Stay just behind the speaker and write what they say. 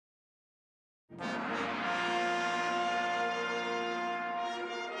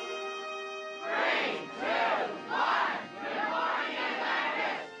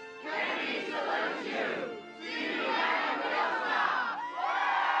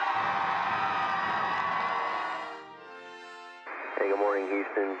morning,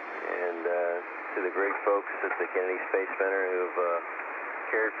 Houston, and to the great folks at the Kennedy Space Center who've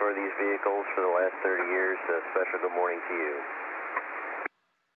cared for these vehicles for the last 30 years, a special good morning to you.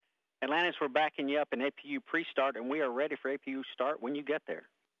 Atlantis, we're backing you up in APU pre-start, and we are ready for APU start when you get there.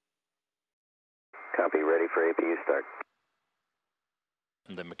 Copy, ready for APU start.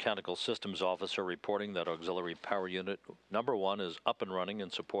 The Mechanical Systems Officer reporting that Auxiliary Power Unit number 1 is up and running in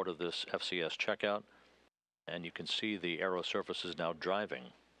support of this FCS checkout, and you can see the aero surface is now driving.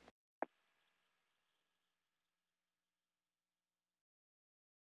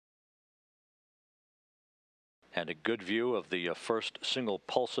 And a good view of the first single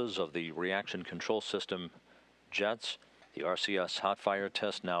pulses of the reaction control system jets. The RCS hot fire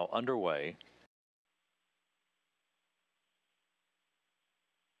test now underway.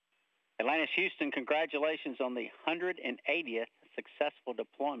 Atlantis, Houston, congratulations on the 180th successful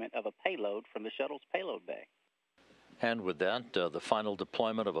deployment of a payload from the shuttle's payload bay. And with that, the final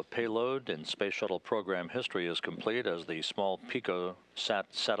deployment of a payload in Space Shuttle program history is complete as the small PicoSat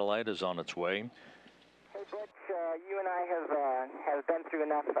satellite is on its way. Hey, Butch, you and I have been through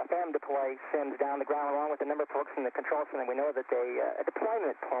enough FAM deploy sims down the ground along with a number of folks in the control center. We know that a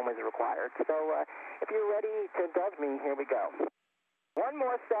deployment poem is required. So if you're ready to indulge me, here we go. One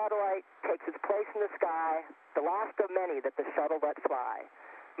more satellite takes its place in the sky, the last of many that the shuttle let fly.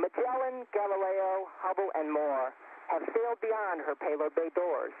 Magellan, Galileo, Hubble, and more have sailed beyond her payload bay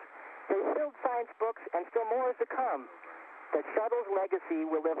doors. They filled science books, and still more is to come. The shuttle's legacy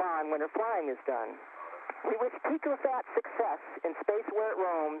will live on when her flying is done. We wish PicoSat success in space where it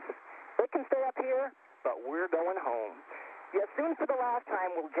roams. They can stay up here, but we're going home. Yet soon for the last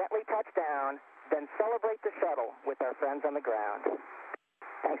time, we'll gently touch down, then celebrate the shuttle with our friends on the ground.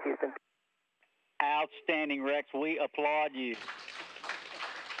 Thanks, Houston. Outstanding, Rex. We applaud you.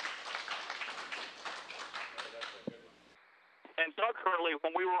 And Doug Hurley,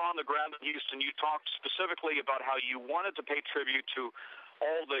 when we were on the ground in Houston, you talked specifically about how you wanted to pay tribute to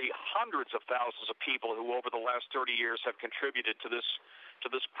all the hundreds of thousands of people who over the last 30 years have contributed to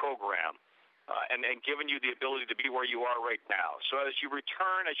this program. And given you the ability to be where you are right now. So as you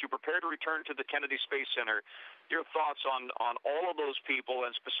prepare to return to the Kennedy Space Center, your thoughts on all of those people,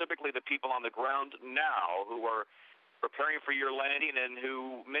 and specifically the people on the ground now who are preparing for your landing and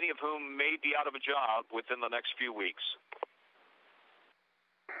who, many of whom may be out of a job within the next few weeks.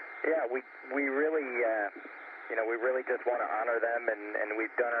 Yeah, we really, we really just want to honor them, and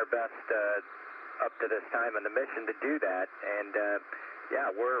we've done our best up to this time on the mission to do that. And yeah,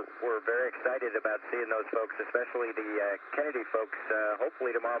 we're very excited about seeing those folks, especially the Kennedy folks,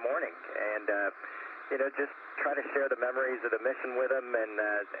 hopefully tomorrow morning, and just try to share the memories of the mission with them,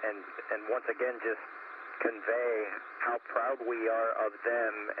 and once again just convey how proud we are of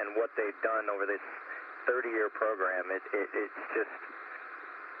them and what they've done over this 30-year program. It's just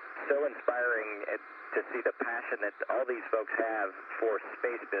so inspiring to see the passion that all these folks have for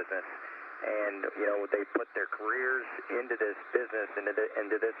space business. And, they put their careers into this business,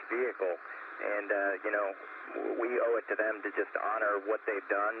 into this vehicle. And, we owe it to them to just honor what they've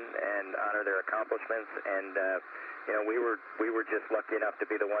done and honor their accomplishments. And, we were just lucky enough to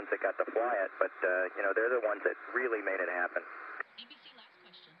be the ones that got to fly it. But, they're the ones that really made it happen.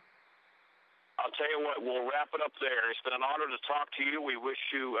 I'll tell you what, we'll wrap it up there. It's been an honor to talk to you. We wish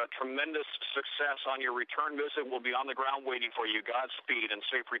you tremendous success on your return visit. We'll be on the ground waiting for you. Godspeed and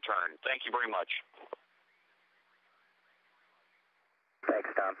safe return. Thank you very much. Thanks,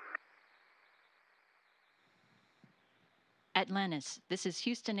 Tom. Atlantis, this is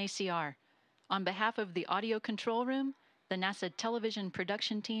Houston ACR. On behalf of the Audio Control Room, the NASA Television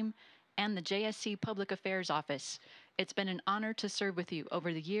Production Team, and the JSC Public Affairs Office, it's been an honor to serve with you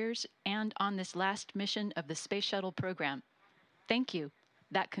over the years and on this last mission of the Space Shuttle program. Thank you.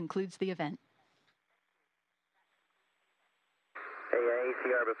 That concludes the event. Hey,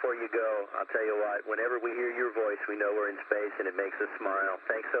 ACR, before you go, I'll tell you what, whenever we hear your voice, we know we're in space, and it makes us smile.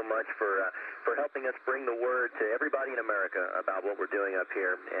 Thanks so much for helping us bring the word to everybody in America about what we're doing up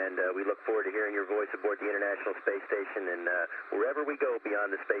here. And we look forward to hearing your voice aboard the International Space Station. And wherever we go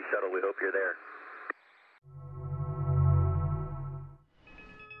beyond the Space Shuttle, we hope you're there.